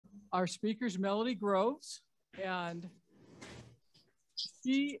Our speaker's Melody Groves, and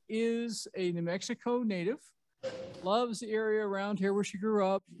she is a New Mexico native, loves the area around here where she grew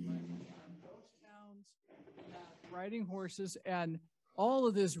up, ghost towns, riding horses, and all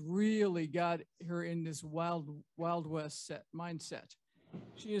of this really got her in this Wild West mindset.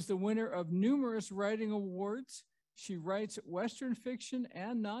 She is the winner of numerous writing awards. She writes Western fiction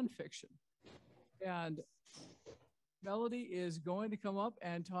and nonfiction. And Melody is going to come up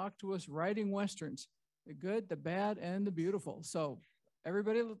and talk to us writing Westerns, the good, the bad, and the beautiful. So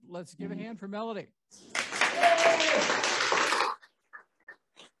everybody, let's give a hand for Melody.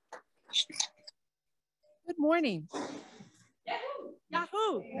 Good morning.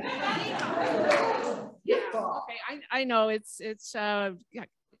 Yahoo! Yeah, okay, I know it's yeah,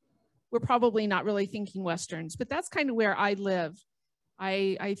 we're probably not really thinking Westerns, but that's kind of where I live.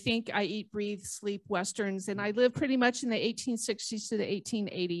 I think I eat, breathe, sleep Westerns, and I live pretty much in the 1860s to the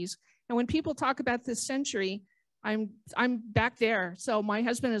 1880s. And when people talk about this century, I'm back there. So my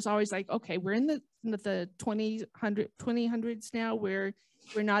husband is always like, okay, we're in the 2000s now. We're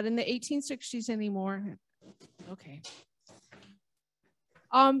not in the 1860s anymore. Okay.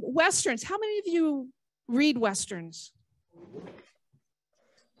 Westerns. How many of you read Westerns?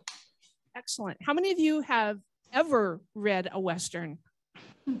 Excellent. How many of you have ever read a Western?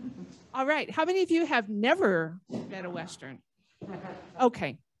 All right. How many of you have never read a Western?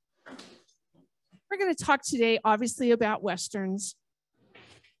 Okay. We're going to talk today, obviously, about Westerns.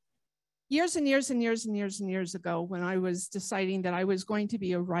 Years and years and years and years and years ago, when I was deciding that I was going to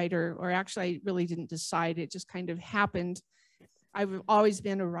be a writer, or actually I really didn't decide, it just kind of happened. I've always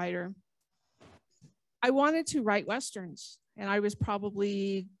been a writer. I wanted to write Westerns, and I was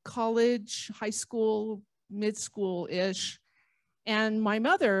probably college, high school, mid-school-ish. And my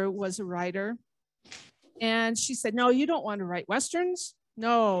mother was a writer, and she said, no, you don't want to write Westerns.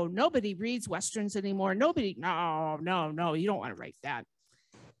 No, nobody reads Westerns anymore. No, you don't want to write that.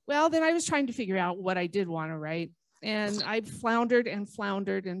 Well, then I was trying to figure out what I did want to write. And I floundered and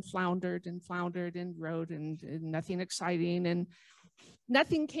floundered and floundered and floundered and wrote and nothing exciting. And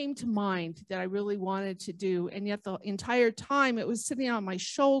nothing came to mind that I really wanted to do. And yet the entire time it was sitting on my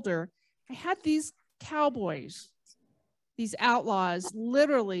shoulder, I had these cowboys, these outlaws,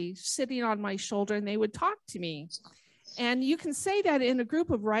 literally sitting on my shoulder, and they would talk to me. And you can say that in a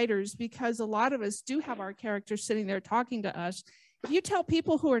group of writers, because a lot of us do have our characters sitting there talking to us. If you tell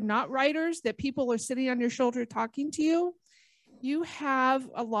people who are not writers that people are sitting on your shoulder talking to you, you have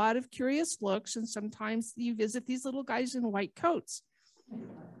a lot of curious looks, and sometimes you visit these little guys in white coats.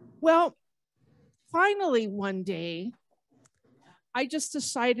 Well, finally one day, I just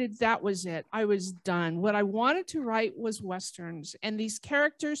decided that was it. I was done. What I wanted to write was Westerns, and these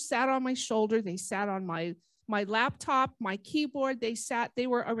characters sat on my shoulder. They sat on my laptop, my keyboard. They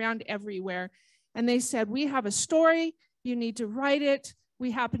were around everywhere. And they said, we have a story. You need to write it.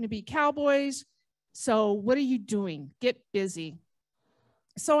 We happen to be cowboys. So what are you doing? Get busy.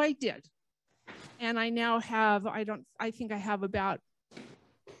 So I did. And I now have, I think I have about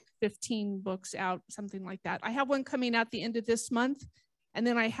 15 books out, something like that. I have one coming out the end of this month. And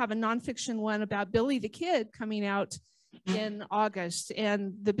then I have a nonfiction one about Billy the Kid coming out in August.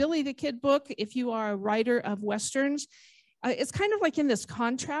 And the Billy the Kid book, if you are a writer of Westerns, it's kind of like in this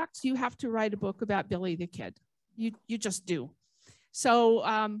contract, you have to write a book about Billy the Kid. You just do. So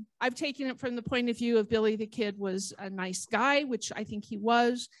I've taken it from the point of view of Billy the Kid was a nice guy, which I think he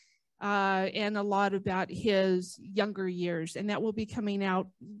was, and a lot about his younger years. And that will be coming out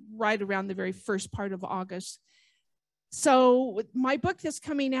right around the very first part of August. So my book that's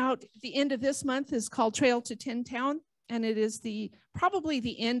coming out the end of this month is called Trail to Tin Town. And it is probably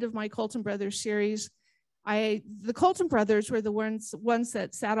the end of my Colton Brothers series. The Colton brothers were the ones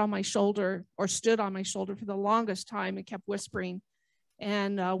that sat on my shoulder or stood on my shoulder for the longest time and kept whispering.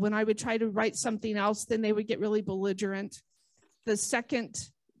 And when I would try to write something else, then they would get really belligerent. There's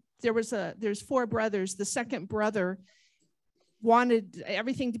 4 brothers. The second brother wanted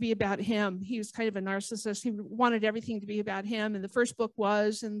everything to be about him. He was kind of a narcissist. He wanted everything to be about him. And the first book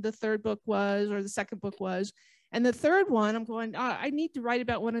was, and the third book was, or the second book was. And the third one, I'm going, I need to write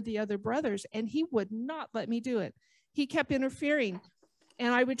about one of the other brothers. And he would not let me do it. He kept interfering.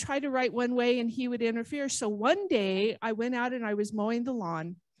 And I would try to write one way and he would interfere. So one day I went out and I was mowing the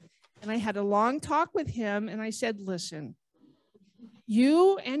lawn. And I had a long talk with him. And I said, listen,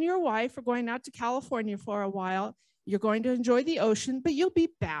 you and your wife are going out to California for a while. You're going to enjoy the ocean, but you'll be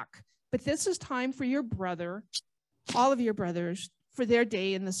back. But this is time for your brother, all of your brothers, for their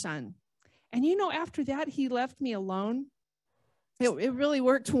day in the sun. And you know, after that, he left me alone. It really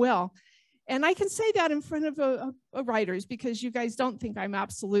worked well. And I can say that in front of a writers because you guys don't think I'm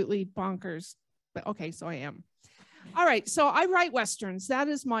absolutely bonkers. But okay, so I am. All right, so I write Westerns. That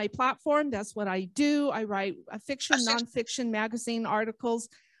is my platform. That's what I do. I write fiction, nonfiction, magazine articles.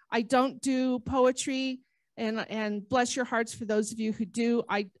 I don't do poetry, and bless your hearts for those of you who do.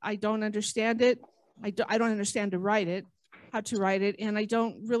 I don't understand it. I don't understand how to write it, and I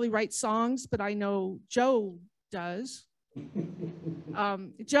don't really write songs, but I know Joe does.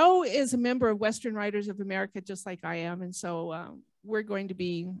 Joe is a member of Western Writers of America, just like I am, and so I'm going to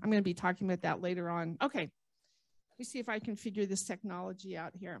be talking about that later on. Okay. Let me see if I can figure this technology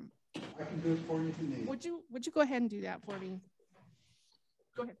out here. I can do it for you if you need. Would you go ahead and do that for me?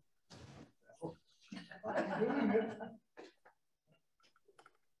 Go ahead. I'm doing it.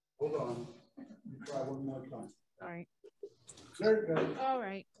 Hold on. Let me try one more time. All right. There it goes. All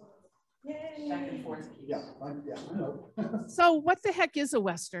right. Yay. Back and forth. Yeah, I know. So what the heck is a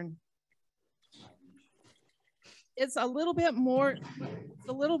Western? It's a little bit more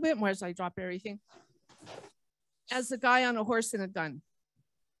as I drop everything. As a guy on a horse and a gun.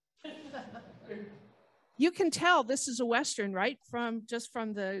 You can tell this is a Western, right? From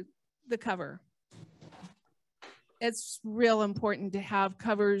the cover. It's real important to have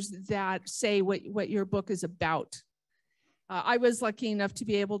covers that say what your book is about. I was lucky enough to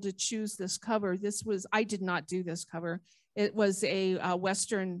be able to choose this cover. I did not do this cover. It was a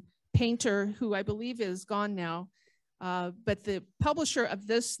Western painter who I believe is gone now. But the publisher of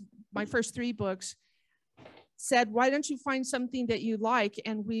my first 3 books, said, why don't you find something that you like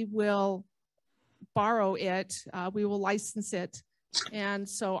and we will borrow it, we will license it. And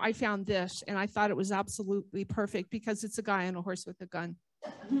so I found this and I thought it was absolutely perfect because it's a guy on a horse with a gun.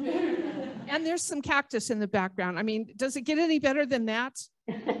 And there's some cactus in the background. I mean, does it get any better than that?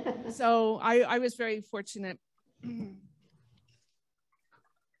 So I was very fortunate.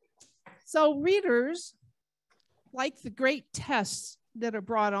 So readers like the great tests that are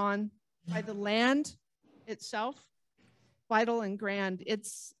brought on by the land itself, vital and grand. It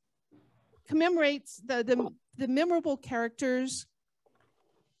commemorates the memorable characters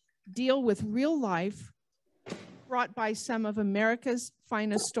deal with real life brought by some of America's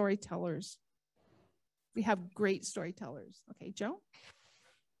finest storytellers. We have great storytellers. Okay, Joe?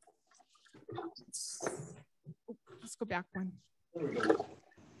 Let's go back one.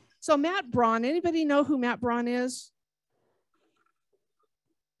 So Matt Braun, anybody know who Matt Braun is?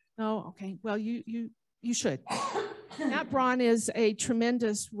 No? Okay, well, you should. Matt Braun is a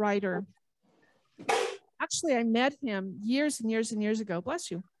tremendous writer. Actually, I met him years and years and years ago.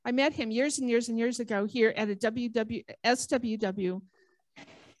 Bless you. I met him years and years and years ago here at a SWW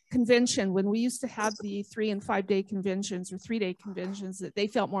convention when we used to have the 3- and 5-day conventions or 3-day conventions that they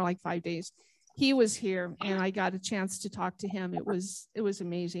felt more like 5 days. He was here and I got a chance to talk to him. It was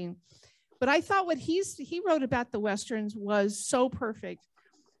amazing. But I thought what he wrote about the Westerns was so perfect.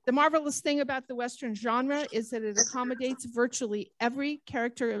 The marvelous thing about the Western genre is that it accommodates virtually every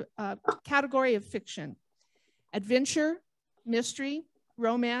category of fiction. Adventure, mystery,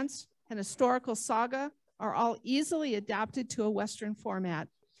 romance, and historical saga are all easily adapted to a Western format.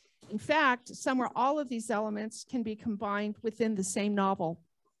 In fact, some or all of these elements can be combined within the same novel.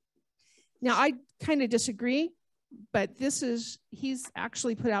 Now, I kind of disagree, but he's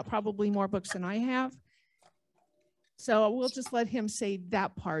actually put out probably more books than I have. So we'll just let him say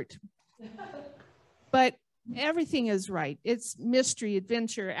that part. But everything is right. It's mystery,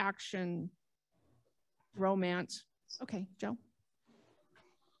 adventure, action, romance. Okay, Joe.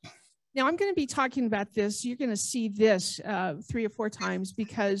 Now I'm going to be talking about this. You're going to see this 3 or 4 times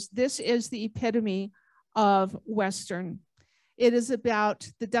because this is the epitome of Western. It is about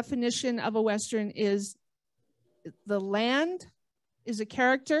the definition of a Western is the land is a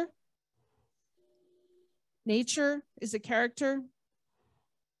character. Nature is a character.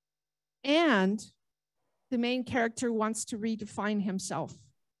 And the main character wants to redefine himself.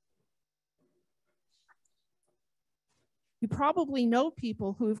 You probably know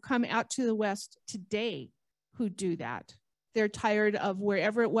people who have come out to the West today who do that. They're tired of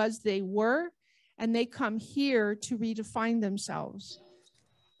wherever it was they were, and they come here to redefine themselves.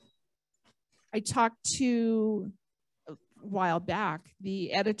 I talked to, a while back,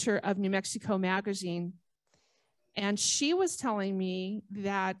 the editor of New Mexico magazine, and she was telling me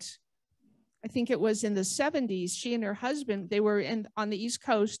that I think it was in the 70s, she and her husband, they were on the East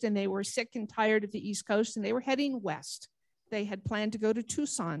Coast and they were sick and tired of the East Coast and they were heading west. They had planned to go to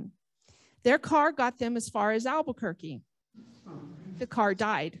Tucson. Their car got them as far as Albuquerque. The car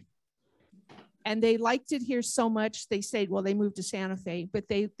died. And they liked it here so much, they stayed. Well, they moved to Santa Fe, but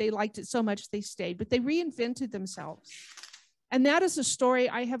they liked it so much they stayed. But they reinvented themselves. And that is a story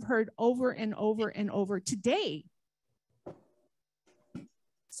I have heard over and over and over today.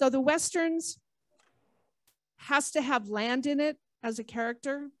 So the Westerns has to have land in it as a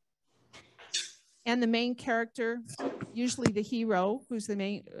character. And the main character, usually the hero, who's the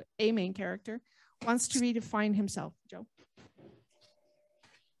main character, wants to redefine himself. Joe.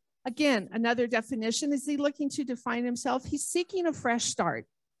 Again, another definition, is he looking to define himself? He's seeking a fresh start.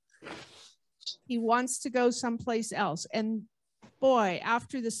 He wants to go someplace else. And boy,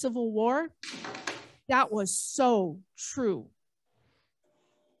 after the Civil War, that was so true.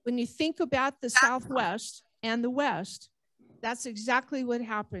 When you think about the Southwest and the West, that's exactly what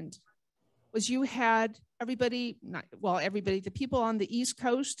happened. Was you had everybody, the people on the East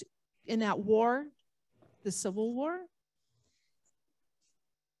Coast in that war, the Civil War,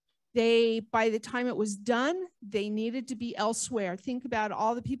 by the time it was done, they needed to be elsewhere. Think about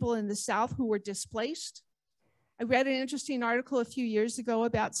all the people in the South who were displaced. I read an interesting article a few years ago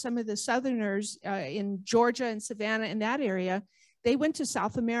about some of the Southerners in Georgia and Savannah, in that area. They went to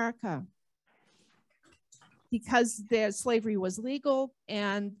South America because their slavery was legal,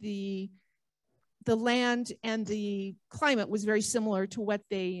 and the land and the climate was very similar to what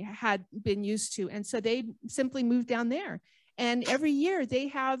they had been used to. And so they simply moved down there. And every year they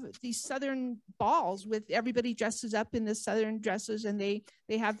have these Southern balls with everybody dresses up in the Southern dresses, and they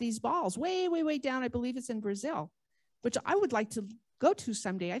have these balls way, way, way down. I believe it's in Brazil, which I would like to go to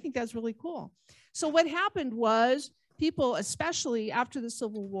someday. I think that's really cool. So what happened was people, especially after the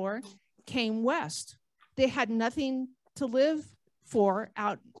Civil War, came west. They had nothing to live for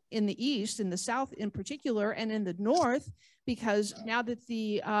out in the East, in the South in particular, and in the North, because now that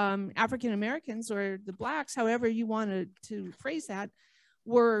the African Americans, or the blacks, however you want to phrase that,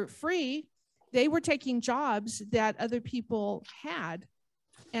 were free, they were taking jobs that other people had.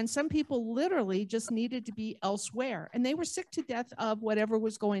 And some people literally just needed to be elsewhere. And they were sick to death of whatever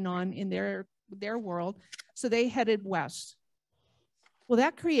was going on in their world. So they headed west. Well,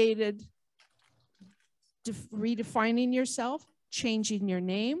 that created redefining yourself, changing your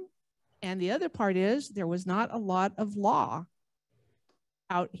name. And the other part is there was not a lot of law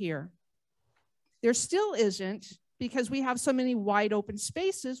out here. There still isn't, because we have so many wide open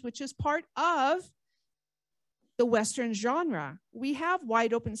spaces, which is part of the Western genre. We have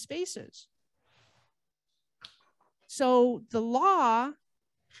wide open spaces. So the law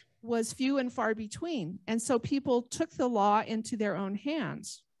was few and far between. And so people took the law into their own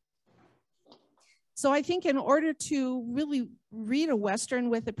hands. So I think in order to really read a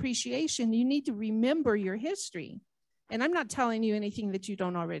Western with appreciation, you need to remember your history. And I'm not telling you anything that you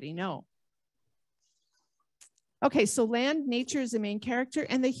don't already know. Okay, so land, nature is the main character,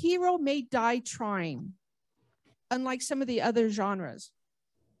 and the hero may die trying, unlike some of the other genres.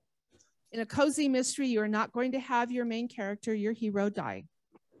 In a cozy mystery, you're not going to have your main character, your hero, die.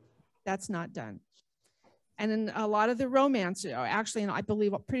 That's not done. And in a lot of the romance, actually, and I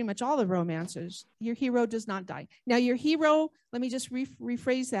believe pretty much all the romances, your hero does not die. Now, your hero, let me just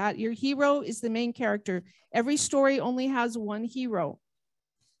rephrase that. Your hero is the main character. Every story only has one hero.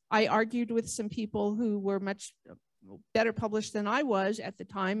 I argued with some people who were much better published than I was at the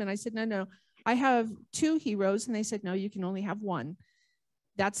time. And I said, no, I have two heroes. And they said, no, you can only have one.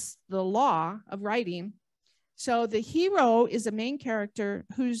 That's the law of writing. So the hero is a main character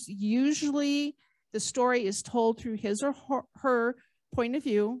who's usually, the story is told through his or her point of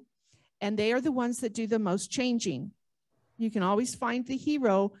view, and they are the ones that do the most changing. You can always find the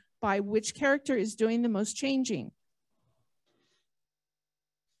hero by which character is doing the most changing.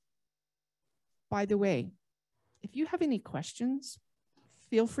 By the way, if you have any questions,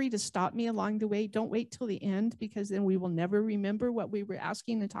 feel free to stop me along the way. Don't wait till the end, because then we will never remember what we were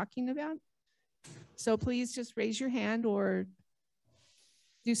asking and talking about. So please just raise your hand or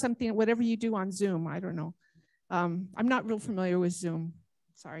do something, whatever you do on Zoom. I don't know. I'm not real familiar with Zoom.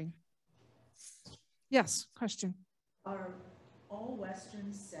 Sorry. Yes, question. Are all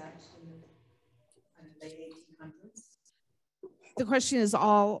Westerns set in the late 1800s? The question is,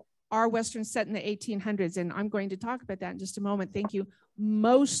 all are Westerns set in the 1800s? And I'm going to talk about that in just a moment. Thank you.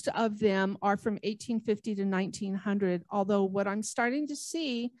 Most of them are from 1850 to 1900, although what I'm starting to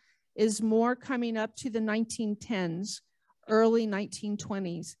see is more coming up to the 1910s, early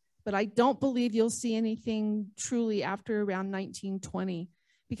 1920s. But I don't believe you'll see anything truly after around 1920,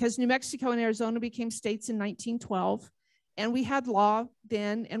 because New Mexico and Arizona became states in 1912, and we had law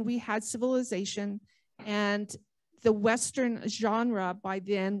then, and we had civilization, and the Western genre by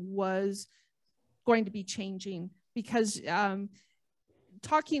then was going to be changing, because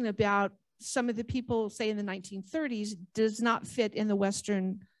talking about some of the people, say in the 1930s, does not fit in the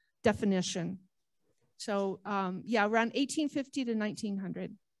Western definition. So yeah, around 1850 to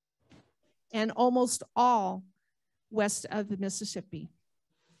 1900. And almost all west of the Mississippi.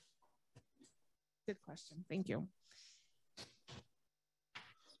 Good question, thank you.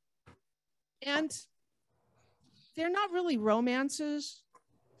 And they're not really romances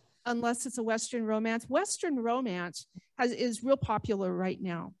unless it's a Western romance. Western romance is real popular right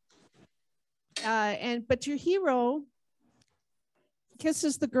now. But your hero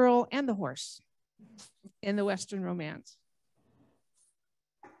kisses the girl and the horse in the Western romance.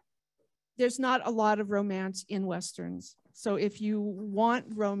 There's not a lot of romance in Westerns. So if you want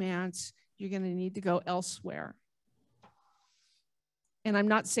romance, you're going to need to go elsewhere. And I'm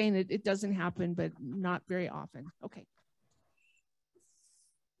not saying that it doesn't happen, but not very often. Okay.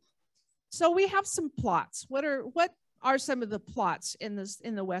 So we have some plots. What are some of the plots in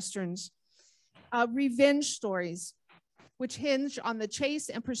the Westerns? Revenge stories, which hinge on the chase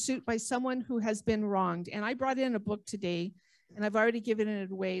and pursuit by someone who has been wronged. And I brought in a book today, and I've already given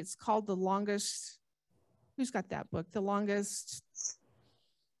it away. It's called The Longest, who's got that book? The Longest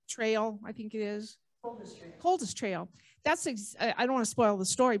Trail, I think it is. Coldest Trail. Coldest Trail. I don't want to spoil the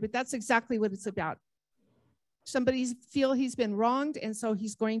story, but that's exactly what it's about. Somebody feels he's been wronged, and so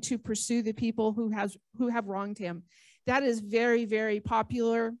he's going to pursue the people who have wronged him. That is very, very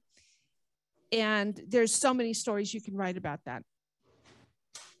popular, and there's so many stories you can write about that.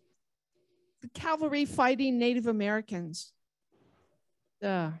 The cavalry fighting Native Americans.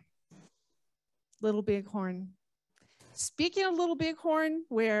 Little Bighorn. Speaking of Little Bighorn,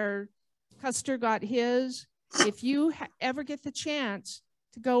 where Custer got his, if you ever get the chance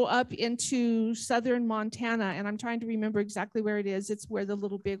to go up into southern Montana, and I'm trying to remember exactly where it is, it's where the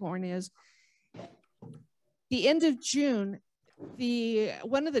Little Bighorn is. The end of June,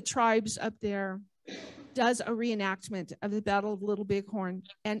 one of the tribes up there does a reenactment of the Battle of Little Bighorn,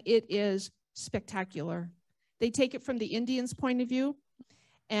 and it is spectacular. They take it from the Indians' point of view,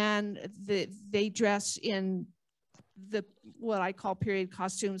 and they dress in what I call period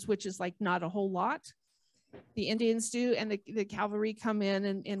costumes, which is like not a whole lot. The Indians do, and the cavalry come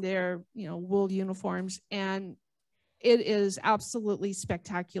in their wool uniforms, and it is absolutely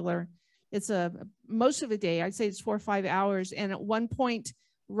spectacular. It's most of the day, I'd say it's 4 or 5 hours, and at one point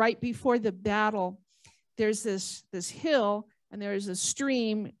right before the battle, there's this hill, and there's a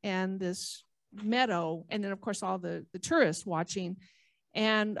stream and this meadow, and then of course all the tourists watching.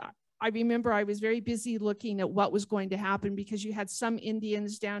 And I remember I was very busy looking at what was going to happen, because you had some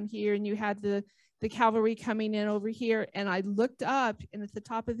Indians down here and you had the cavalry coming in over here. And I looked up, and at the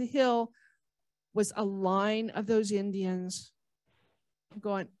top of the hill was a line of those Indians. I'm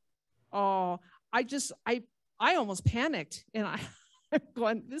going, oh, I almost panicked, and I'm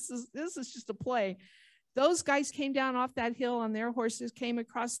going, this is just a play. Those guys came down off that hill on their horses, came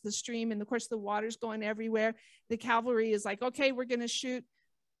across the stream, and of course the water's going everywhere. The cavalry is like, okay, we're going to shoot.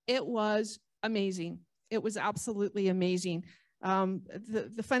 It was amazing. It was absolutely amazing.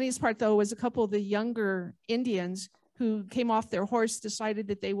 The funniest part, though, was a couple of the younger Indians who came off their horse, decided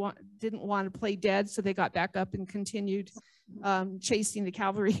that they didn't want to play dead, so they got back up and continued chasing the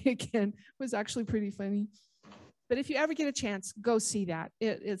cavalry again. It was actually pretty funny. But if you ever get a chance, go see that.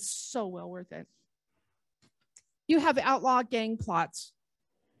 It's so well worth it. You have outlaw gang plots.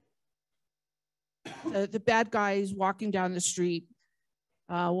 The bad guys walking down the street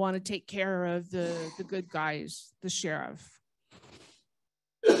want to take care of the good guys, the sheriff.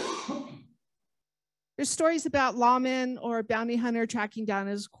 There's stories about lawmen or a bounty hunter tracking down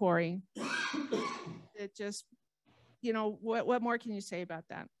his quarry. It just, what more can you say about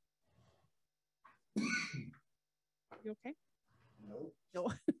that? You okay?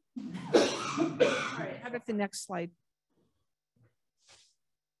 No. All right, how about the next slide?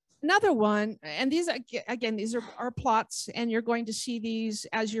 Another one, and these are plots, and you're going to see these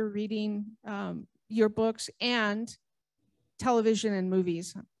as you're reading your books and television and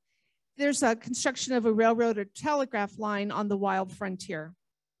movies. There's a construction of a railroad or telegraph line on the wild frontier.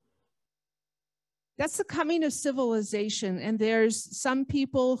 That's the coming of civilization, and there's some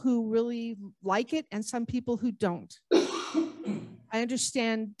people who really like it and some people who don't. I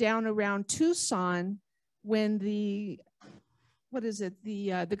understand down around Tucson, when the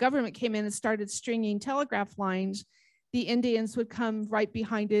government came in and started stringing telegraph lines, the Indians would come right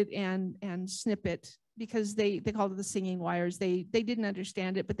behind it and snip it, because they called it the singing wires. They didn't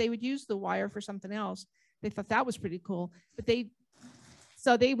understand it, but they would use the wire for something else. They thought that was pretty cool, but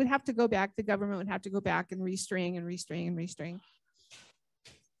so they would have to go back. The government would have to go back and restring and restring and restring.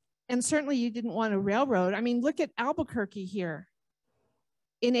 And certainly you didn't want a railroad. I mean, look at Albuquerque here.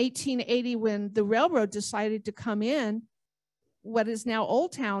 In 1880, when the railroad decided to come in, what is now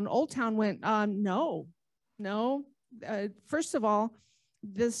Old Town. Old Town went, no. First of all,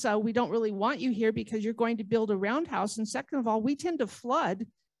 this we don't really want you here because you're going to build a roundhouse. And second of all, we tend to flood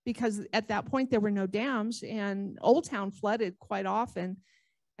because at that point there were no dams, and Old Town flooded quite often.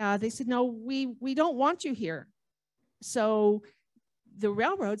 They said, no, we don't want you here. So the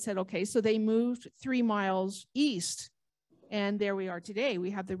railroad said, okay, so they moved 3 miles east. And there we are today.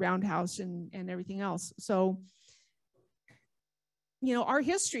 We have the roundhouse and everything else. So, you know, our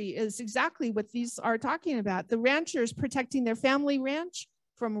history is exactly what these are talking about. The ranchers protecting their family ranch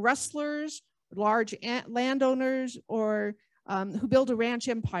from rustlers, large landowners, or who build a ranch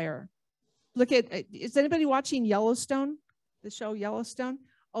empire. Look at, is anybody watching Yellowstone? The show Yellowstone?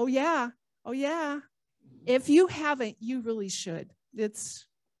 Oh yeah, oh yeah. If you haven't, you really should. It's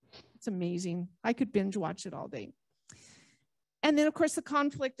amazing. I could binge watch it all day. And then of course the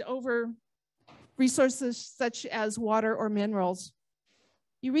conflict over resources such as water or minerals.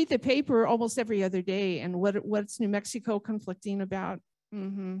 You read the paper almost every other day, and what's New Mexico conflicting about?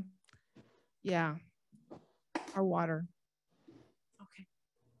 Yeah, our water. Okay.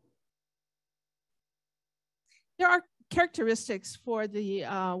 There are characteristics for the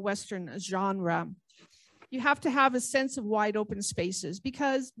Western genre. You have to have a sense of wide open spaces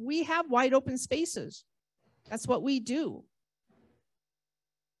because we have wide open spaces. That's what we do.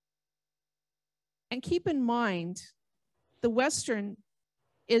 And keep in mind, the Western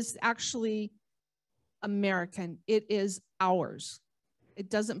is actually American. It is ours. It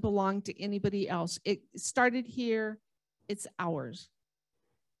doesn't belong to anybody else. It started here. It's ours.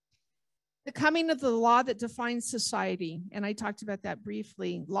 The coming of the law that defines society, and I talked about that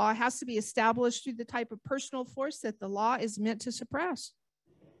briefly. Law has to be established through the type of personal force that the law is meant to suppress.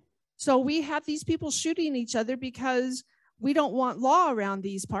 So we have these people shooting each other because we don't want law around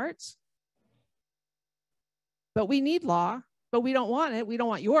these parts. But we need law, but we don't want it. We don't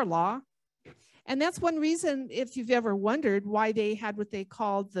want your law. And that's one reason, if you've ever wondered why they had what they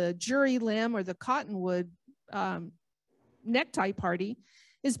called the jury limb or the Cottonwood necktie party,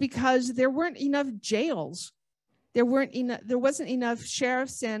 is because there weren't enough jails. There wasn't enough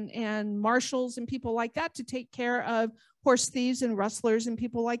sheriffs and marshals and people like that to take care of horse thieves and rustlers and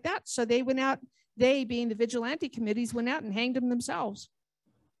people like that. So they went out, they being the vigilante committees, went out and hanged them themselves.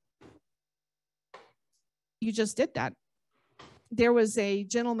 You just did that. There was a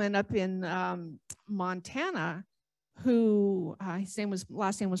gentleman up in Montana who his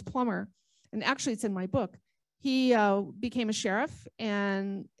last name was Plummer, and actually it's in my book. He became a sheriff,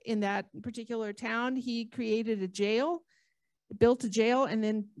 and in that particular town, he created a jail, built a jail, and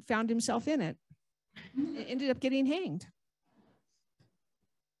then found himself in it. It ended up getting hanged.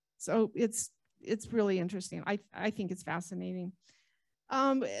 So it's really interesting. I think it's fascinating.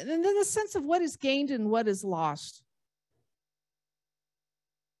 And then the sense of what is gained and what is lost.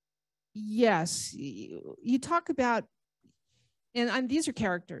 Yes, you talk about, and these are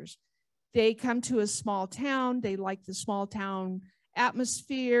characters. They come to a small town. They like the small town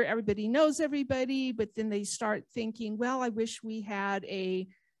atmosphere. Everybody knows everybody, but then they start thinking, well, I wish we had a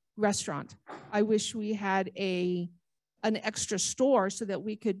restaurant. I wish we had an extra store so that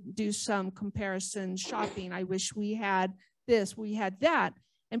we could do some comparison shopping. I wish we had this, we had that.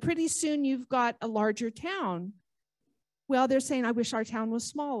 And pretty soon you've got a larger town. Well, they're saying, I wish our town was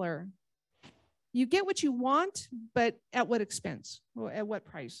smaller. You get what you want, but at what expense? Or at what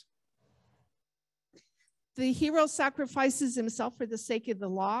price? The hero sacrifices himself for the sake of the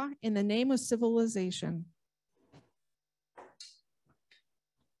law in the name of civilization.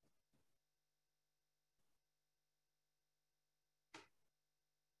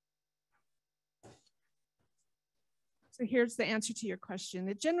 So here's the answer to your question.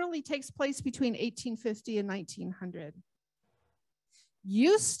 It generally takes place between 1850 and 1900.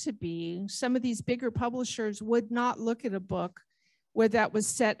 Used to be, some of these bigger publishers would not look at a book where that was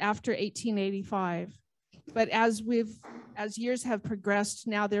set after 1885. But as years have progressed,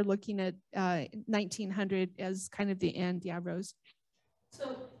 now they're looking at 1900 as kind of the end. Yeah, Rose.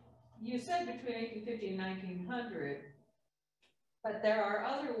 So you said between 1850 and 1900, but there are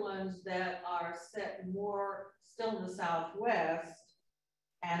other ones that are set more still in the Southwest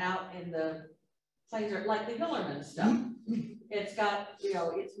and out in the plains, like the Hillerman stuff. It's got,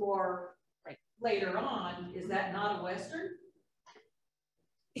 it's more later on. Is that not a Western?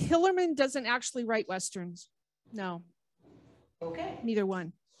 Hillerman doesn't actually write Westerns. No. Okay. Neither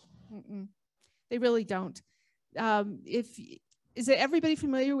one. They really don't. Is everybody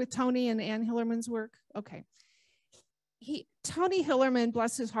familiar with Tony and Ann Hillerman's work? Okay. Tony Hillerman,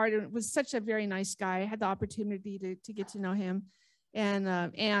 bless his heart, was such a very nice guy. I had the opportunity to get to know him. And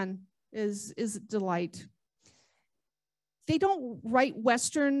Ann is a delight. they don't write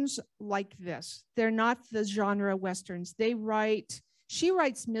Westerns like this. They're not the genre Westerns. She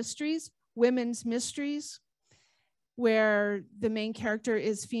writes mysteries, women's mysteries, where the main character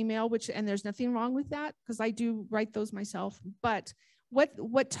is female, and there's nothing wrong with that because I do write those myself. But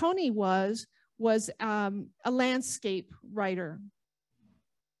what Tony was a landscape writer.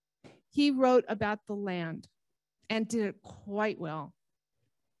 He wrote about the land and did it quite well.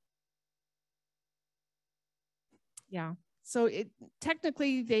 Yeah, so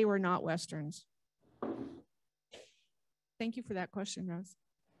technically they were not Westerns. Thank you for that question, Rose.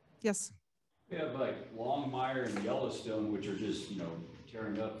 Yes. We have like Longmire and Yellowstone, which are just,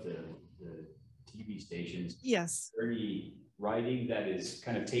 tearing up the TV stations. Yes. Is there any writing that is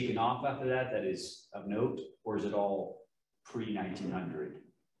kind of taken off after that is of note, or is it all pre-1900?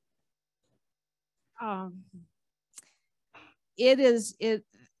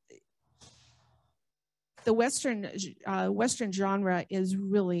 The Western genre is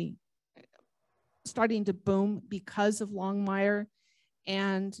really starting to boom because of Longmire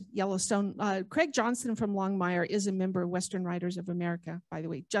and Yellowstone. Craig Johnson from Longmire is a member of Western Writers of America, by the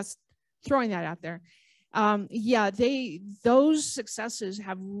way, just throwing that out there. Yeah, those successes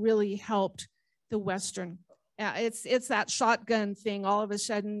have really helped the Western. It's that shotgun thing. All of a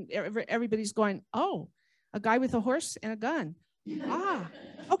sudden, everybody's going, oh, a guy with a horse and a gun.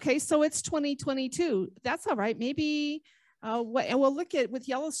 Okay, so it's 2022. That's all right. Maybe, and we'll look at, with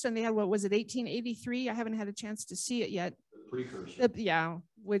Yellowstone, they had, what was it, 1883? I haven't had a chance to see it yet. The precursor. Yeah,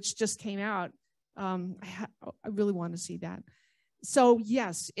 which just came out. I really want to see that. So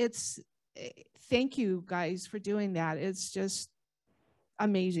yes, thank you guys for doing that. It's just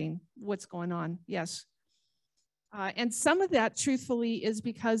amazing what's going on. Yes. And some of that, truthfully, is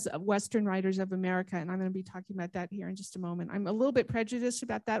because of Western Writers of America, and I'm going to be talking about that here in just a moment. I'm a little bit prejudiced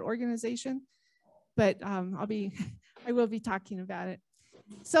about that organization, but I will be talking about it.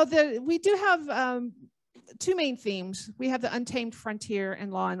 So we do have two main themes. We have the untamed frontier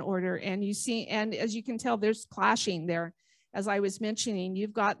and law and order, and as you can tell, there's clashing there. As I was mentioning,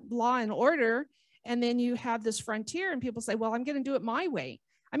 you've got law and order, and then you have this frontier, and people say, well, I'm going to do it my way.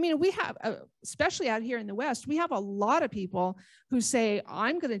 I mean, we have, especially out here in the West, we have a lot of people who say,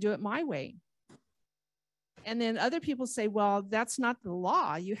 I'm going to do it my way. And then other people say, well, that's not the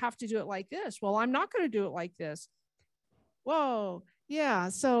law. You have to do it like this. Well, I'm not going to do it like this. Whoa, yeah.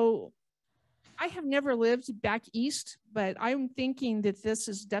 So I have never lived back east, but I'm thinking that this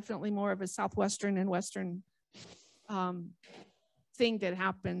is definitely more of a Southwestern and Western thing that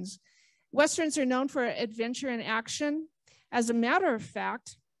happens. Westerns are known for adventure and action. As a matter of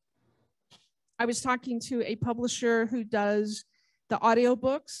fact, I was talking to a publisher who does the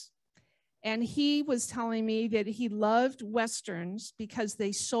audiobooks, and he was telling me that he loved Westerns because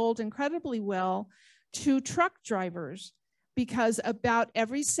they sold incredibly well to truck drivers, because about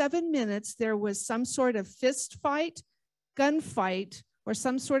every 7 minutes there was some sort of fist fight, gunfight, or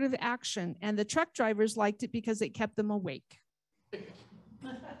some sort of action, and the truck drivers liked it because it kept them awake. I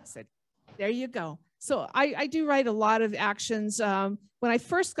said, there you go. So I do write a lot of actions. When I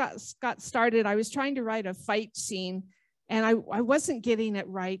first got started, I was trying to write a fight scene, and I wasn't getting it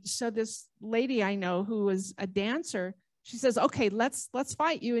right. So this lady I know who was a dancer, she says, okay, let's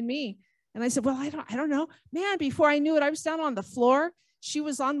fight, you and me. And I said, well, I don't know. Man, before I knew it, I was down on the floor. She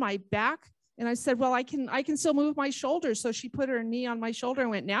was on my back. And I said, well, I can still move my shoulders. So she put her knee on my shoulder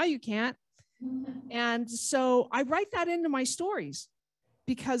and went, now you can't. And so I write that into my stories,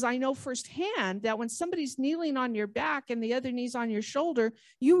 because I know firsthand that when somebody's kneeling on your back and the other knee's on your shoulder,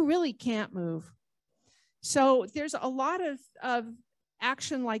 you really can't move. So there's a lot of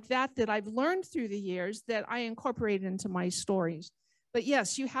action like that I've learned through the years that I incorporate into my stories. But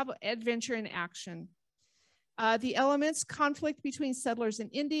yes, you have adventure and action. The elements: conflict between settlers and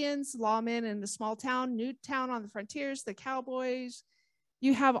Indians, lawmen in the small town, new town on the frontiers, the cowboys.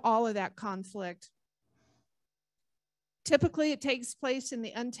 You have all of that conflict. Typically, it takes place in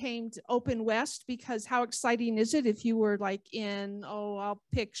the untamed open West, because how exciting is it if you were like in, I'll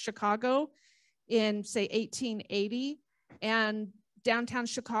pick Chicago in, say, 1880, and downtown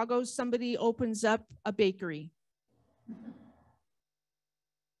Chicago, somebody opens up a bakery.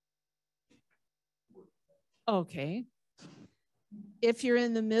 Okay. If you're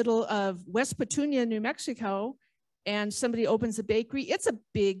in the middle of West Petunia, New Mexico, and somebody opens a bakery, it's a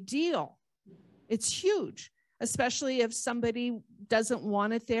big deal. It's huge, especially if somebody doesn't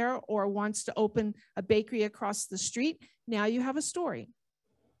want it there or wants to open a bakery across the street. Now you have a story.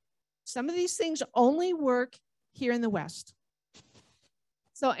 Some of these things only work here in the West.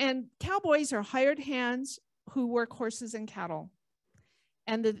 So, and cowboys are hired hands who work horses and cattle.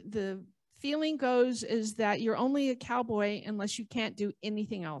 And the feeling goes is that you're only a cowboy unless you can't do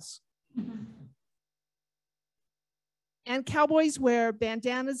anything else. And cowboys wear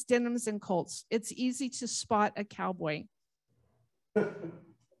bandanas, denims, and Colts. It's easy to spot a cowboy. Next.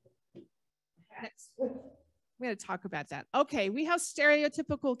 We're going to talk about that. Okay, we have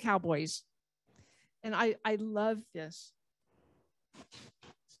stereotypical cowboys. And I love this.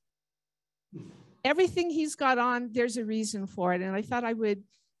 Everything he's got on, there's a reason for it. And I thought I would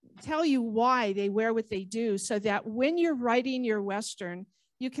tell you why they wear what they do so that when you're writing your Western,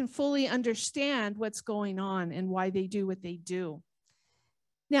 you can fully understand what's going on and why they do what they do.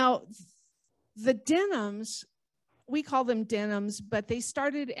 Now, the denims, we call them denims, but they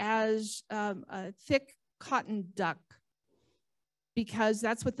started as a thick cotton duck because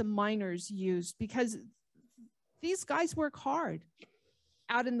that's what the miners used, because these guys work hard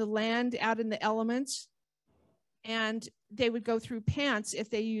out in the land, out in the elements, and they would go through pants if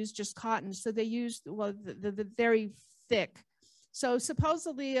they used just cotton. So they used, well, the very thick. So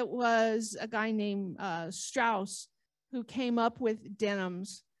supposedly it was a guy named Strauss who came up with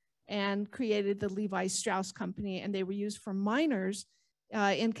denims and created the Levi Strauss Company, and they were used for miners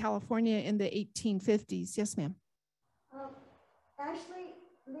in California in the 1850s. Yes, ma'am. Actually,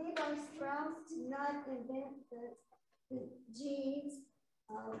 Levi Strauss did not invent the jeans.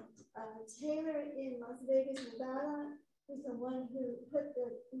 Taylor in Las Vegas, Nevada, was the one who put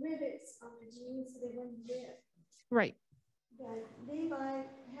the rivets on the jeans so they wouldn't rip. Right. But Levi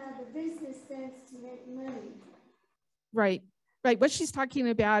had the business sense to make money. Right. Right. What she's talking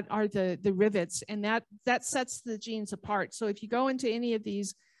about are the rivets, and that sets the jeans apart. So if you go into any of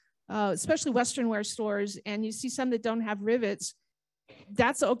these, especially Western wear stores, and you see some that don't have rivets,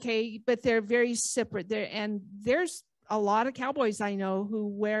 that's okay, but they're very separate there. And there's a lot of cowboys I know who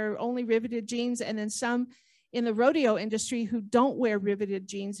wear only riveted jeans, and then some in the rodeo industry who don't wear riveted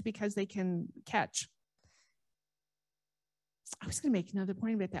jeans because they can catch. I was going to make another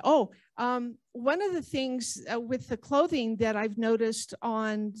point about that. Oh, one of the things with the clothing that I've noticed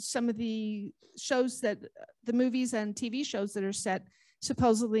on some of the shows that the movies and TV shows that are set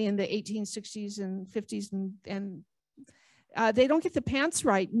supposedly in the 1860s and 50s, and they don't get the pants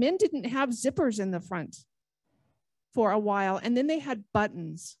right. Men didn't have zippers in the front for a while, and then they had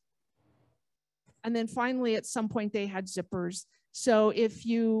buttons. And then finally, at some point, they had zippers. So if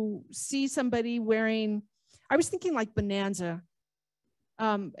you see somebody wearing, I was thinking like Bonanza,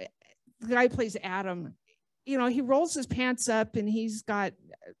 the guy who plays Adam, you know, he rolls his pants up and he's got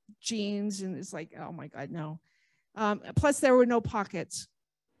jeans, and it's like, oh my God, no. Plus, there were no pockets.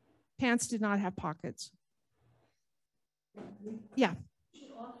 Pants did not have pockets. Yeah. You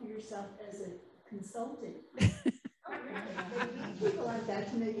should offer yourself as a consultant. People like that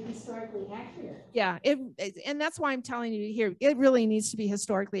to make it historically accurate. Yeah, and that's why I'm telling you here, it really needs to be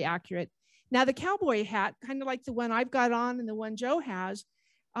historically accurate. Now, the cowboy hat, kind of like the one I've got on and the one Joe has,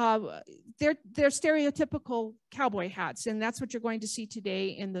 they're stereotypical cowboy hats, and that's what you're going to see today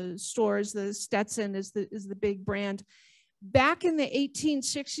in the stores. The Stetson is the big brand. Back in the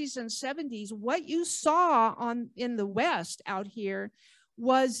 1860s and 70s, what you saw in the West out here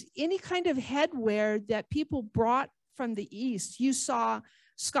was any kind of headwear that people brought from the East. You saw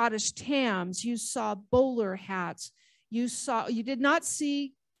Scottish tams, you saw bowler hats, you did not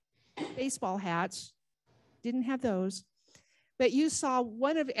see baseball hats, didn't have those, but you saw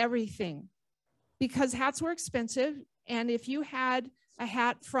one of everything because hats were expensive. And if you had a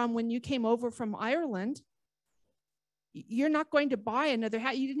hat from when you came over from Ireland, you're not going to buy another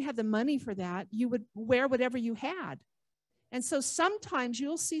hat. You didn't have the money for that. You would wear whatever you had. And so sometimes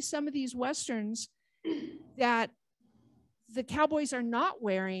you'll see some of these Westerns that the cowboys are not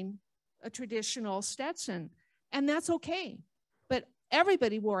wearing a traditional Stetson, and that's okay. But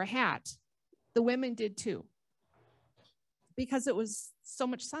everybody wore a hat. The women did too, because it was so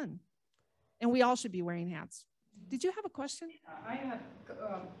much sun, and we all should be wearing hats. Did you have a question? I have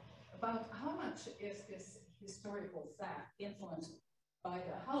about how much is this historical fact influenced by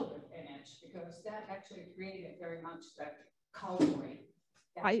the Hollywood image, because that actually created very much that cowboy.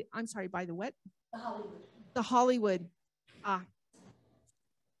 I'm sorry, by the what? The Hollywood. The Hollywood.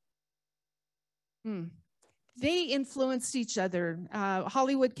 They influenced each other.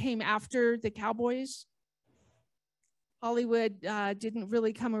 Hollywood came after the cowboys. Hollywood didn't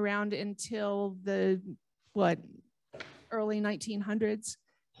really come around until the, early 1900s.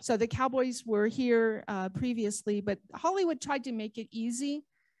 So the cowboys were here previously, but Hollywood tried to make it easy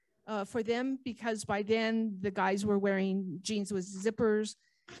for them, because by then the guys were wearing jeans with zippers.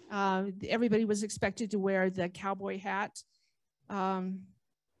 Everybody was expected to wear the cowboy hat.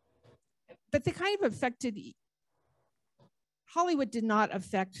 But they kind of affected Hollywood did not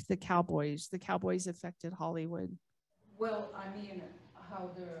affect the cowboys. The cowboys affected Hollywood. Well, I mean,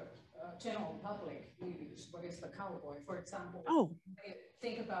 how the general public views what is the cowboy, for example. Oh,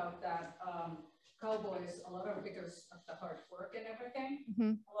 Think about that. Cowboys, a lot of, because of the hard work and everything,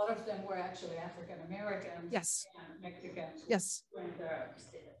 mhm. a lot of them were actually African Americans. Yes. And Mexicans. Yes. When they're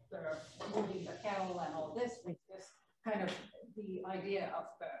moving the cattle and all this, with this kind of the idea of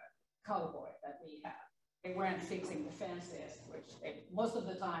the cowboy that we have. They weren't fixing the fences, which they most of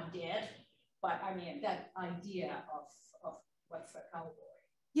the time did. But I mean, that idea of what's the cowboy.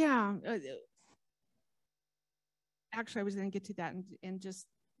 Yeah. Actually, I was going to get to that in just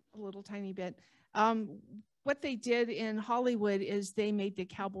a little tiny bit. What they did in Hollywood is they made the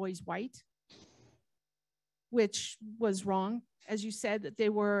cowboys white, which was wrong. As you said, they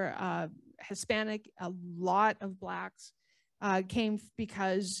were Hispanic. A lot of blacks came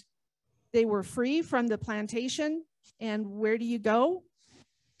because they were free from the plantation. And where do you go?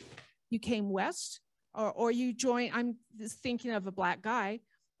 You came west, or you join. I'm just thinking of a black guy.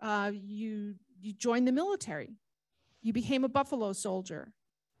 You joined the military. You became a buffalo soldier.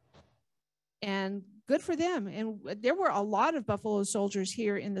 And good for them. And there were a lot of buffalo soldiers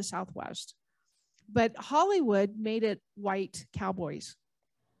here in the Southwest. But Hollywood made it white cowboys.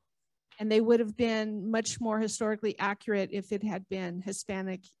 And they would have been much more historically accurate if it had been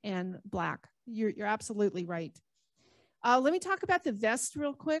Hispanic and black. You're absolutely right. Let me talk about the vest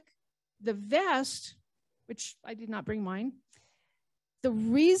real quick. The vest, which I did not bring mine, the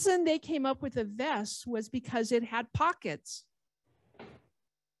reason they came up with a vest was because it had pockets.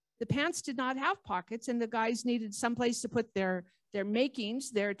 The pants did not have pockets, and the guys needed someplace to put their makings,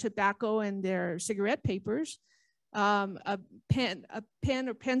 their tobacco and their cigarette papers, a pen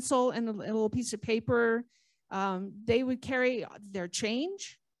or pencil and a little piece of paper. They would carry their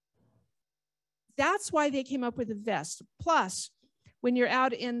change. That's why they came up with a vest. Plus, when you're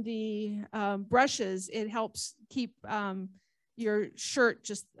out in the brushes, it helps keep your shirt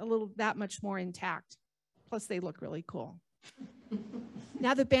just a little that much more intact. Plus, they look really cool.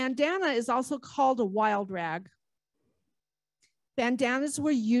 Now, the bandana is also called a wild rag. Bandanas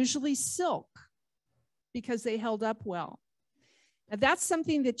were usually silk because they held up well. Now, that's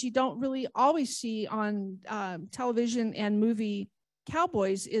something that you don't really always see on television and movie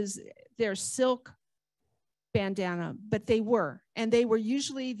cowboys is their silk bandana, but they were. And they were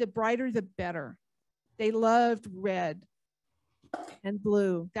usually the brighter, the better. They loved red and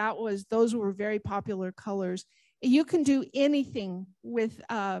blue. Those were very popular colors. You can do anything with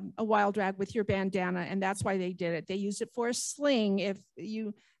a wild rag with your bandana, and that's why they did it. They used it for a sling if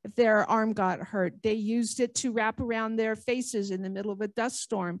their arm got hurt. They used it to wrap around their faces in the middle of a dust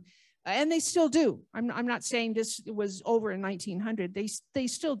storm, and they still do. I'm not saying this was over in 1900. They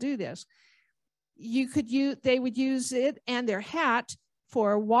still do this. They would use it and their hat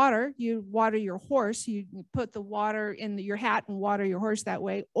for water. You water your horse. You put the water in your hat and water your horse that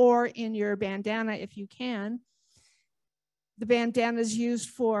way, or in your bandana if you can. The bandana is used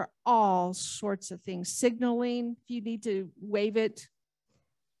for all sorts of things. Signaling, if you need to wave it.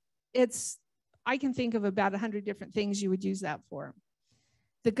 I can think of about 100 different things you would use that for.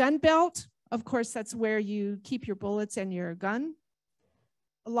 The gun belt, of course, that's where you keep your bullets and your gun.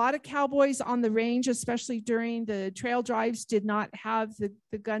 A lot of cowboys on the range, especially during the trail drives, did not have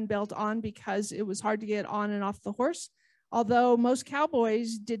the gun belt on because it was hard to get on and off the horse. Although most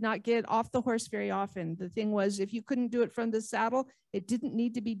cowboys did not get off the horse very often. The thing was, if you couldn't do it from the saddle, it didn't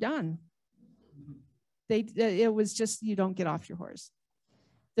need to be done. It was just, you don't get off your horse.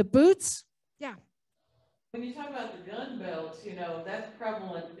 The boots, yeah. When you talk about the gun belts, that's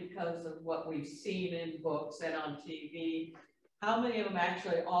prevalent because of what we've seen in books and on TV. How many of them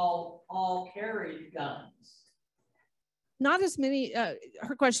actually all carried guns? Not as many.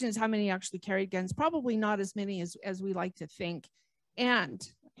 Her question is how many actually carried guns. Probably not as many as we like to think. And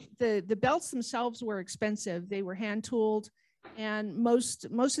the belts themselves were expensive. They were hand tooled, and most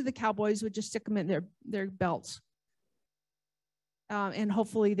of the cowboys would just stick them in their belts. And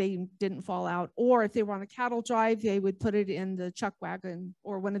hopefully they didn't fall out. Or if they were on a cattle drive, they would put it in the chuck wagon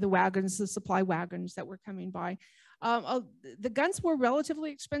or one of the wagons, the supply wagons that were coming by. The guns were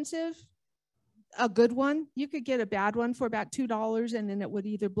relatively expensive. A good one, you could get a bad one for about $2, and then it would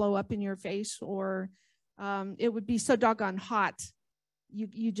either blow up in your face or it would be so doggone hot,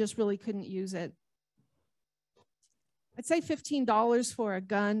 you just really couldn't use it. I'd say $15 for a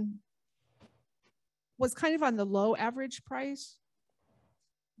gun was kind of on the low average price.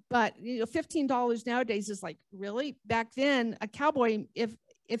 But $15 nowadays is like, really? Back then, a cowboy,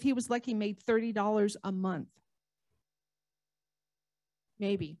 if he was lucky, made $30 a month.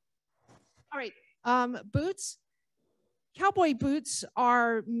 Maybe. All right, boots. Cowboy boots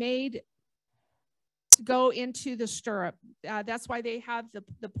are made to go into the stirrup. That's why they have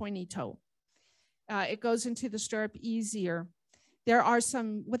the pointy toe. It goes into the stirrup easier. There are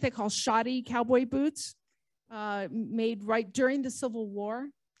some what they call shoddy cowboy boots made right during the Civil War.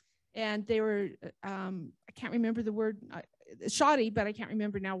 And they were, I can't remember the word, shoddy, but I can't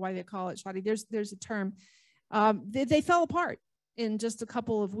remember now why they call it shoddy. There's a term. They fell apart in just a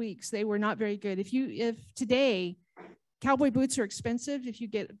couple of weeks. They were not very good. If today, cowboy boots are expensive. If you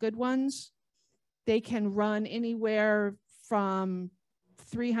get good ones, they can run anywhere from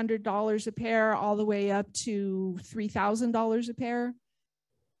 $300 a pair all the way up to $3,000 a pair.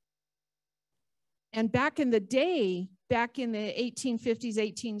 And back in the day, back in the 1850s,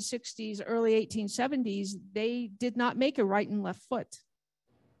 1860s, early 1870s, they did not make a right and left foot.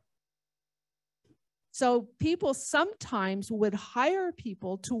 So people sometimes would hire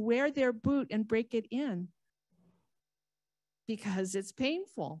people to wear their boot and break it in because it's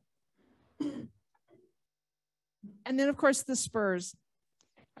painful. And then, of course, the spurs.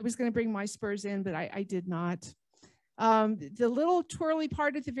 I was going to bring my spurs in, but I did not. The little twirly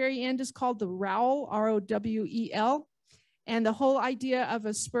part at the very end is called the rowel, R-O-W-E-L. And the whole idea of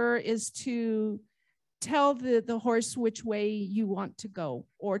a spur is to tell the horse which way you want to go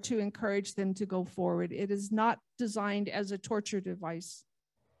or to encourage them to go forward. It is not designed as a torture device,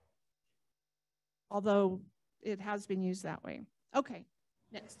 although it has been used that way. Okay,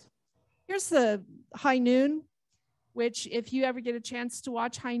 next. Here's the High Noon, which if you ever get a chance to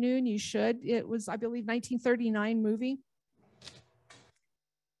watch High Noon, you should. It was, I believe, 1939 movie.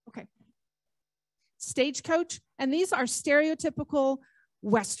 Okay. Stagecoach, and these are stereotypical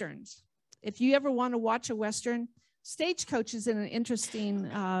Westerns. If you ever want to watch a Western, Stagecoach is in an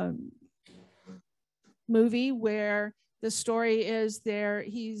interesting movie where the story is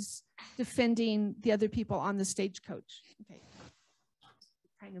he's defending the other people on the stagecoach. Okay,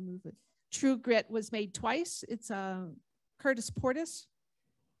 kind of move it. True Grit was made twice. It's Curtis Portis.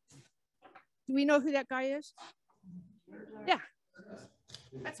 Do we know who that guy is? Yeah,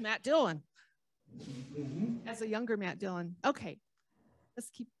 that's Matt Dillon. As a younger Matt Dillon. Okay, let's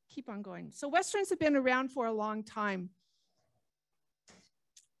keep on going. So Westerns have been around for a long time.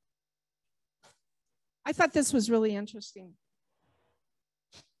 I thought this was really interesting.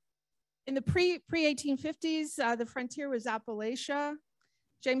 In the pre-1850s, the frontier was Appalachia.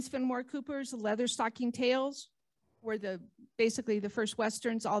 James Fenimore Cooper's Leatherstocking Tales were basically the first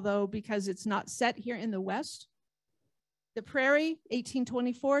Westerns, although because it's not set here in the West. The Prairie,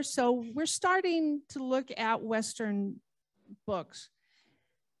 1824. So we're starting to look at Western books.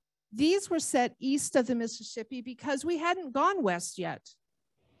 These were set east of the Mississippi because we hadn't gone west yet.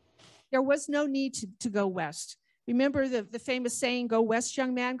 There was no need to go west. Remember the famous saying, go west,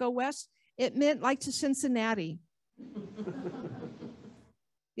 young man, go west? It meant like to Cincinnati.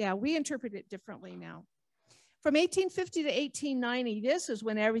 Yeah, we interpret it differently now. From 1850 to 1890, this is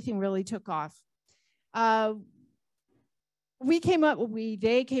when everything really took off. They came up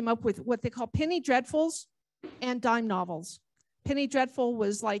with what they call penny dreadfuls and dime novels. Penny dreadful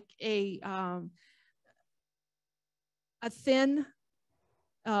was like a thin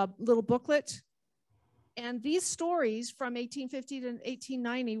little booklet. And these stories from 1850 to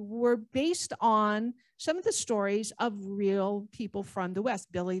 1890 were based on some of the stories of real people from the West.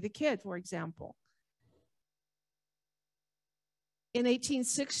 Billy the Kid, for example. In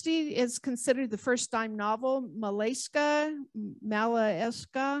 1860, it's considered the first dime novel, Malaska,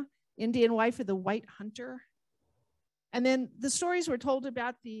 Indian Wife of the White Hunter. And then the stories were told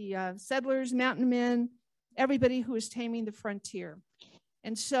about the settlers, mountain men, everybody who was taming the frontier.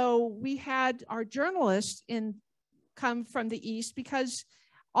 And so we had our journalists come from the East because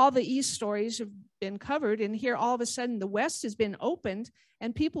all the East stories have been covered. And here all of a sudden the West has been opened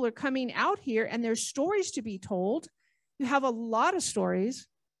and people are coming out here and there's stories to be told. You have a lot of stories.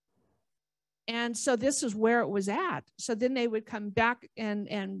 And so this is where it was at. So then they would come back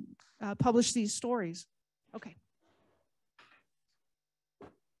and publish these stories. Okay.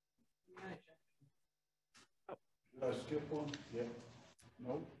 Did I skip one? Yeah.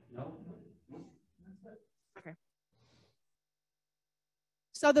 No. No. Okay.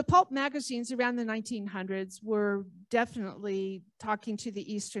 So the pulp magazines around the 1900s were definitely talking to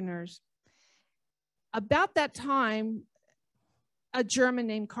the Easterners. About that time, a German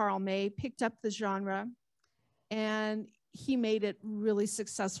named Karl May picked up the genre and he made it really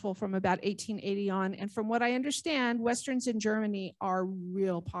successful from about 1880 on. And from what I understand, Westerns in Germany are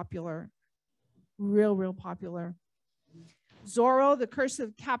real popular, real popular. Zorro, The Curse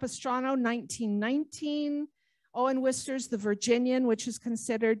of Capistrano, 1919. Owen Wister's The Virginian, which is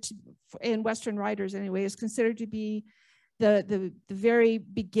considered, in Western writers anyway, is considered to be the very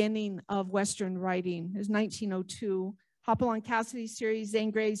beginning of Western writing. It was 1902. Hopalong Cassidy series,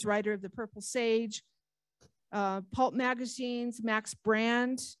 Zane Grey's Writer of the Purple Sage. Pulp magazines, Max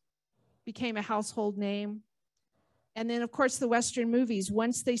Brand became a household name. And then, of course, the Western movies,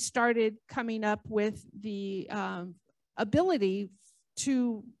 once they started coming up with the ability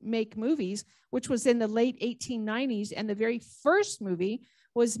to make movies, which was in the late 1890s. And the very first movie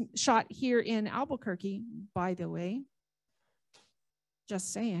was shot here in Albuquerque, by the way.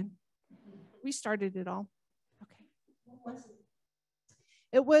 Just saying. We started it all. Okay. What was it?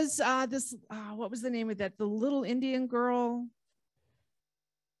 It was this, what was the name of that? The Little Indian Girl.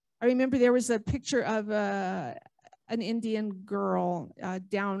 I remember there was a picture of an Indian girl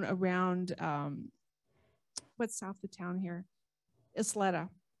down around, what's south of town here? Isleta.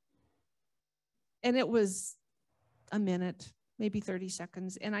 And it was a minute, maybe 30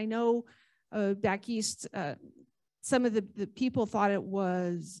 seconds. And I know back east, some of the people thought it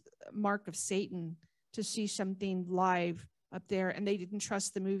was a mark of Satan to see something live up there, and they didn't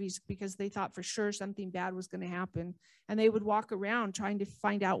trust the movies because they thought for sure something bad was going to happen. And they would walk around trying to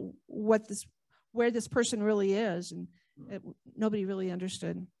find out where this person really is, and nobody really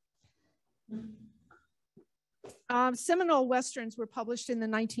understood. Seminole Westerns were published in the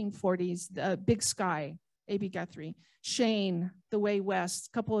 1940s. Big Sky, A.B. Guthrie, Shane, The Way West,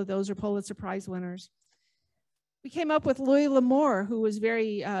 a couple of those are Pulitzer Prize winners. We came up with Louis L'Amour, who was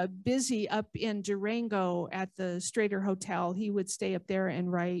very busy up in Durango at the Strader Hotel. He would stay up there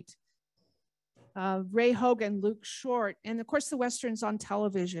and write. Ray Hogan, Luke Short, and of course the Westerns on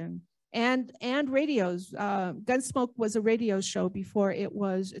television and radios. Gunsmoke was a radio show before it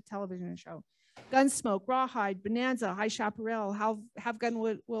was a television show. Gunsmoke, Rawhide, Bonanza, High Chaparral, Have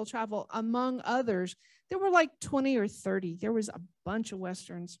Gun Will Travel, among others. There were like 20 or 30. There was a bunch of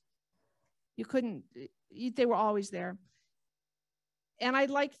Westerns. You couldn't, they were always there. And I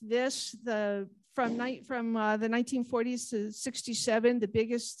liked this, from the 1940s to 67, the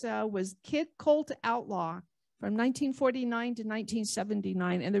biggest was Kid Colt Outlaw from 1949 to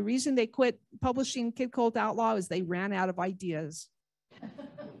 1979. And the reason they quit publishing Kid Colt Outlaw is they ran out of ideas.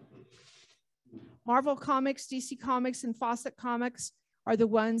 Marvel Comics, DC Comics, and Fawcett Comics are the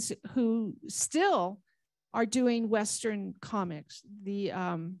ones who still are doing Western comics. The,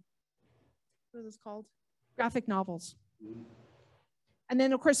 what is it called? Graphic novels. And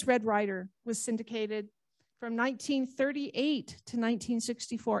then, of course, Red Ryder was syndicated from 1938 to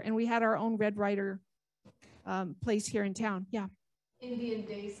 1964. And we had our own Red Ryder place here in town. Yeah. Indian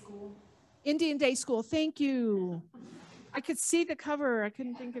Day School. Indian Day School. Thank you. I could see the cover. I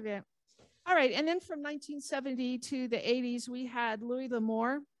couldn't think of it. All right. And then from 1970 to the 80s, we had Louis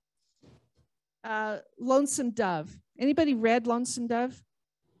L'Amour, Lonesome Dove. Anybody read Lonesome Dove?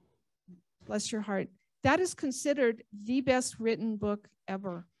 Bless your heart. That is considered the best written book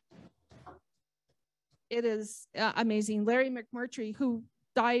ever. It is amazing. Larry McMurtry, who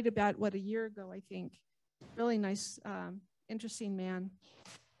died about, a year ago, I think. Really nice, interesting man.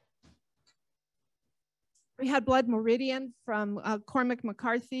 We had Blood Meridian from Cormac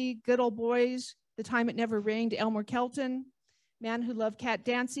McCarthy, Good Old Boys, The Time It Never Rained, Elmer Kelton, Man Who Loved Cat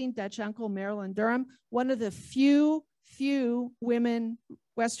Dancing, Dutch Uncle, Marilyn Durham, one of the few women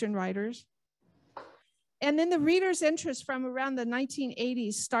Western writers. And then the reader's interest from around the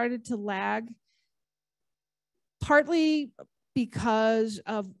 1980s started to lag, partly because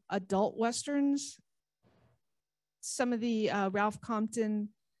of adult Westerns. Some of the Ralph Compton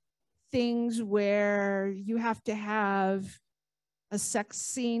things where you have to have a sex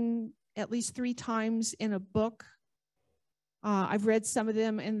scene at least 3 times in a book. I've read some of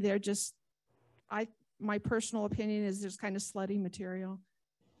them and they're just, my personal opinion is there's kind of slutty material.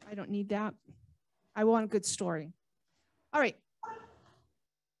 I don't need that. I want a good story. All right.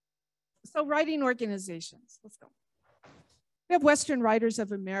 So writing organizations, let's go. We have Western Writers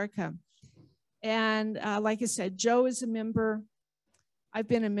of America. And like I said, Joe is a member. I've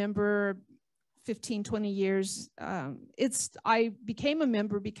been a member 15, 20 years. I became a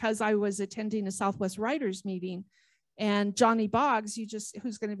member because I was attending a Southwest Writers meeting, and Johnny Boggs,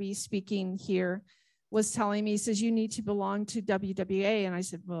 who's going to be speaking here, was telling me, he says, you need to belong to WWA. And I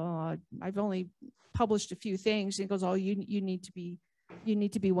said, well, I've only published a few things. And he goes, oh, you need to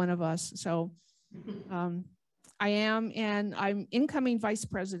be one of us. So I am, and I'm incoming vice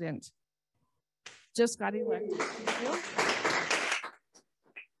president. Just got elected.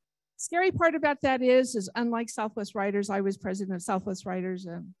 Scary part about that is unlike Southwest Writers, I was president of Southwest Writers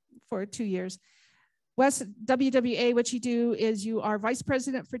for 2 years. WWA, what you do is you are vice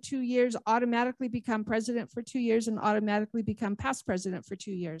president for 2 years, automatically become president for 2 years, and automatically become past president for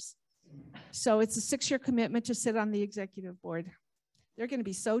 2 years. So it's a 6-year commitment to sit on the executive board. They're going to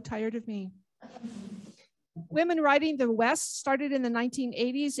be so tired of me. Women Writing the West started in the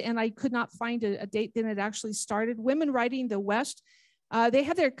 1980s, and I could not find a date then it actually started. Women Writing the West, they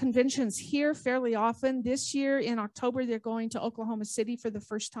have their conventions here fairly often. This year in October, they're going to Oklahoma City for the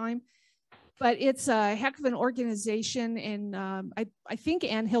first time. But it's a heck of an organization, and I think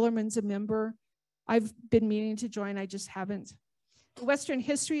Ann Hillerman's a member. I've been meaning to join, I just haven't. The Western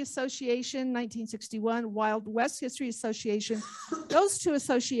History Association, 1961, Wild West History Association. Those two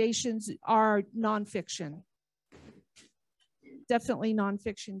associations are nonfiction. Definitely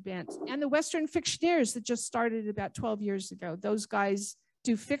nonfiction bent. And the Western Fictioneers that just started about 12 years ago. Those guys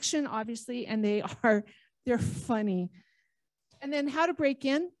do fiction, obviously, and they're funny. And then How to Break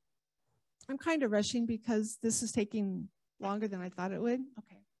In. I'm kind of rushing because this is taking longer than I thought it would.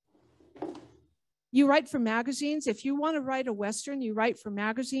 Okay. You write for magazines. If you want to write a Western, you write for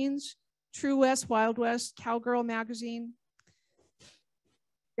magazines. True West, Wild West, Cowgirl magazine.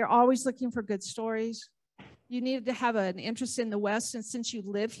 They're always looking for good stories. You needed to have an interest in the West, and since you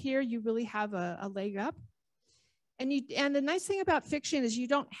live here, you really have a leg up. And the nice thing about fiction is you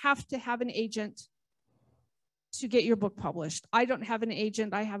don't have to have an agent to get your book published. I don't have an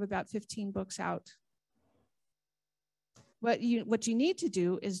agent. I have about 15 books out. What you need to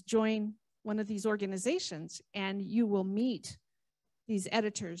do is join one of these organizations, and you will meet these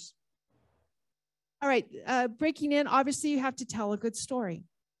editors. All right, breaking in, obviously you have to tell a good story.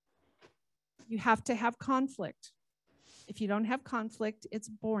 You have to have conflict. If you don't have conflict, it's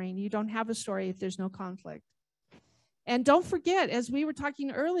boring. You don't have a story if there's no conflict. And don't forget, as we were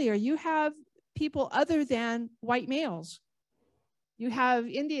talking earlier, you have people other than white males. You have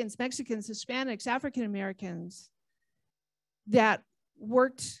Indians, Mexicans, Hispanics, African Americans that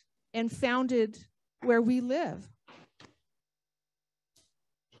worked and founded where we live.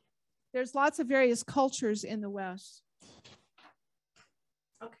 There's lots of various cultures in the West.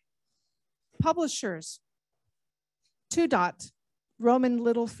 Okay. Publishers. Two Dot, Roman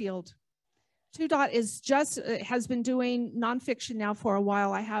Littlefield. Two Dot has been doing nonfiction now for a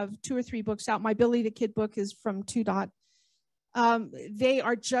while. I have 2 or 3 books out. My Billy the Kid book is from Two Dot. They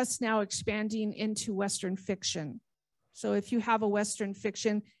are just now expanding into Western fiction. So if you have a Western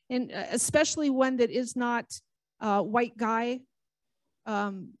fiction, and especially one that is not white guy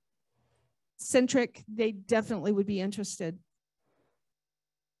centric, they definitely would be interested.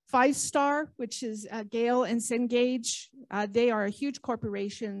 5 Star, which is Gale and Cengage, they are a huge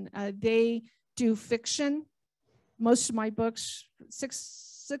corporation. They do fiction. Most of my books,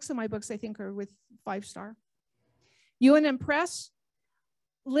 six of my books, I think, are with 5 Star. UNM Press,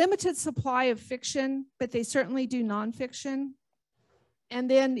 limited supply of fiction, but they certainly do nonfiction. And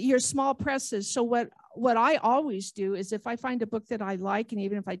then your small presses. So what I always do is if I find a book that I like, and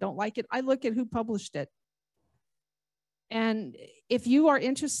even if I don't like it, I look at who published it. And if you are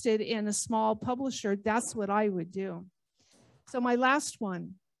interested in a small publisher, that's what I would do. So my last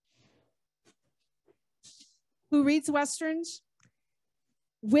one. Who reads Westerns?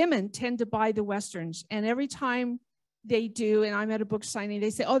 Women tend to buy the Westerns. And every time they do, and I'm at a book signing, they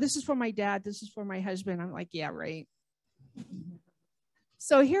say, oh, this is for my dad, this is for my husband. I'm like, yeah, right.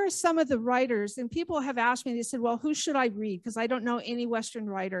 So here are some of the writers, and people have asked me, they said, well, who should I read? Because I don't know any Western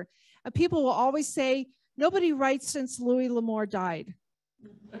writer. People will always say, nobody writes since Louis L'Amour died.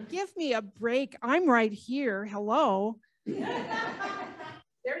 Give me a break. I'm right here. Hello.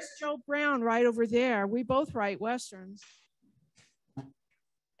 There's Joe Brown right over there. We both write Westerns.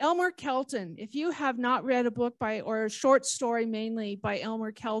 Elmer Kelton, if you have not read a book or a short story mainly by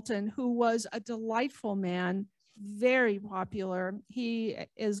Elmer Kelton, who was a delightful man, very popular. He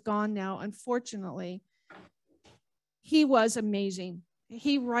is gone now, unfortunately. He was amazing.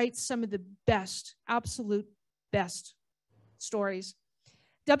 He writes some of the best, absolute best stories.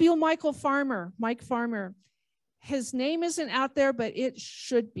 W. Michael Farmer, Mike Farmer. His name isn't out there, but it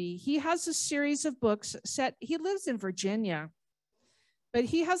should be. He has a series of books set, he lives in Virginia, but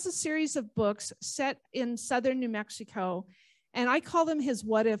he has a series of books set in southern New Mexico, and I call them his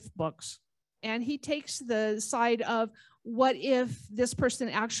what if books. And he takes the side of what if this person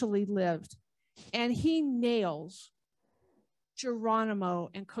actually lived, and he nails Geronimo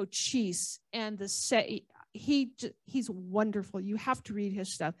and Cochise and the set. He's wonderful. You have to read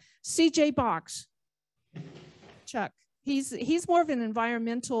his stuff. C.J. Box, Chuck. He's more of an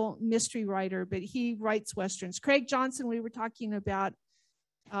environmental mystery writer, but he writes Westerns. Craig Johnson, we were talking about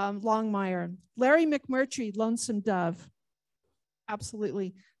Longmire. Larry McMurtry, Lonesome Dove.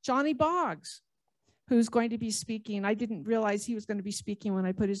 Absolutely. Johnny Boggs, who's going to be speaking. I didn't realize he was going to be speaking when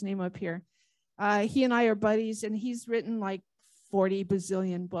I put his name up here. He and I are buddies, and he's written like 40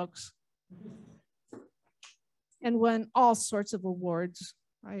 bazillion books. and won all sorts of awards.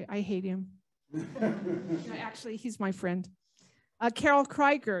 I hate him. No, actually, he's my friend. Carol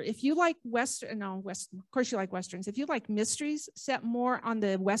Krieger, if you like Western, of course you like Westerns. If you like mysteries set more on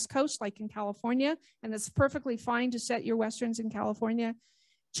the West Coast, like in California, and it's perfectly fine to set your Westerns in California,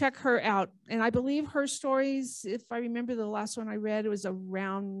 check her out. And I believe her stories, if I remember the last one I read, it was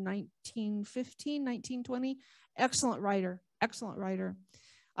around 1915, 1920. Excellent writer, excellent writer.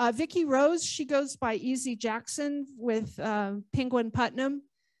 Vicki Rose, she goes by Easy Jackson with Penguin Putnam,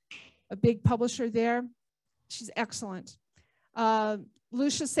 a big publisher there. She's excellent.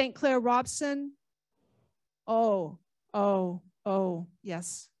 Lucia St. Clair Robson. Oh,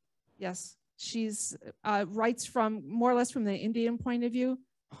 yes. She's writes from more or less from the Indian point of view.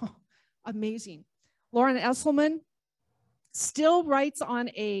 Oh, amazing. Lauren Esselman still writes on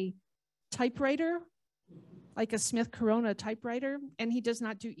a typewriter, like a Smith Corona typewriter, and he does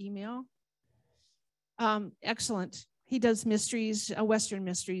not do email. Excellent. He does mysteries, Western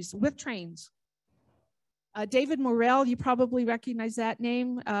mysteries with trains. David Morrell, you probably recognize that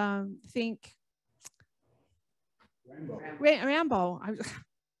name. Think Rambo.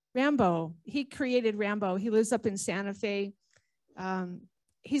 Rambo. He created Rambo. He lives up in Santa Fe.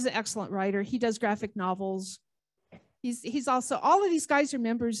 He's an excellent writer. He does graphic novels. He's also, all of these guys are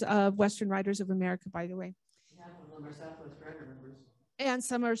members of Western Writers of America, by the way. Half of them are Southwest Writer members. And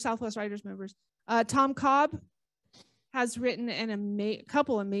some are Southwest Writers members. Tom Cobb has written a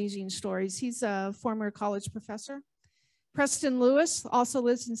couple amazing stories. He's a former college professor. Preston Lewis also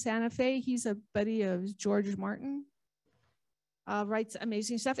lives in Santa Fe. He's a buddy of George Martin. Writes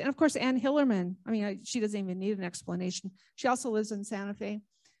amazing stuff. And of course, Ann Hillerman. I mean, she doesn't even need an explanation. She also lives in Santa Fe.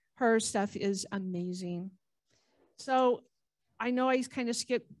 Her stuff is amazing. So I know I kind of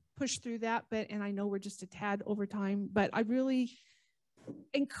pushed through that, and I know we're just a tad over time, but I really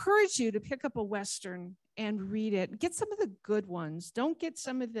encourage you to pick up a Western and read it. Get some of the good ones. Don't get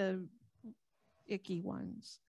some of the icky ones.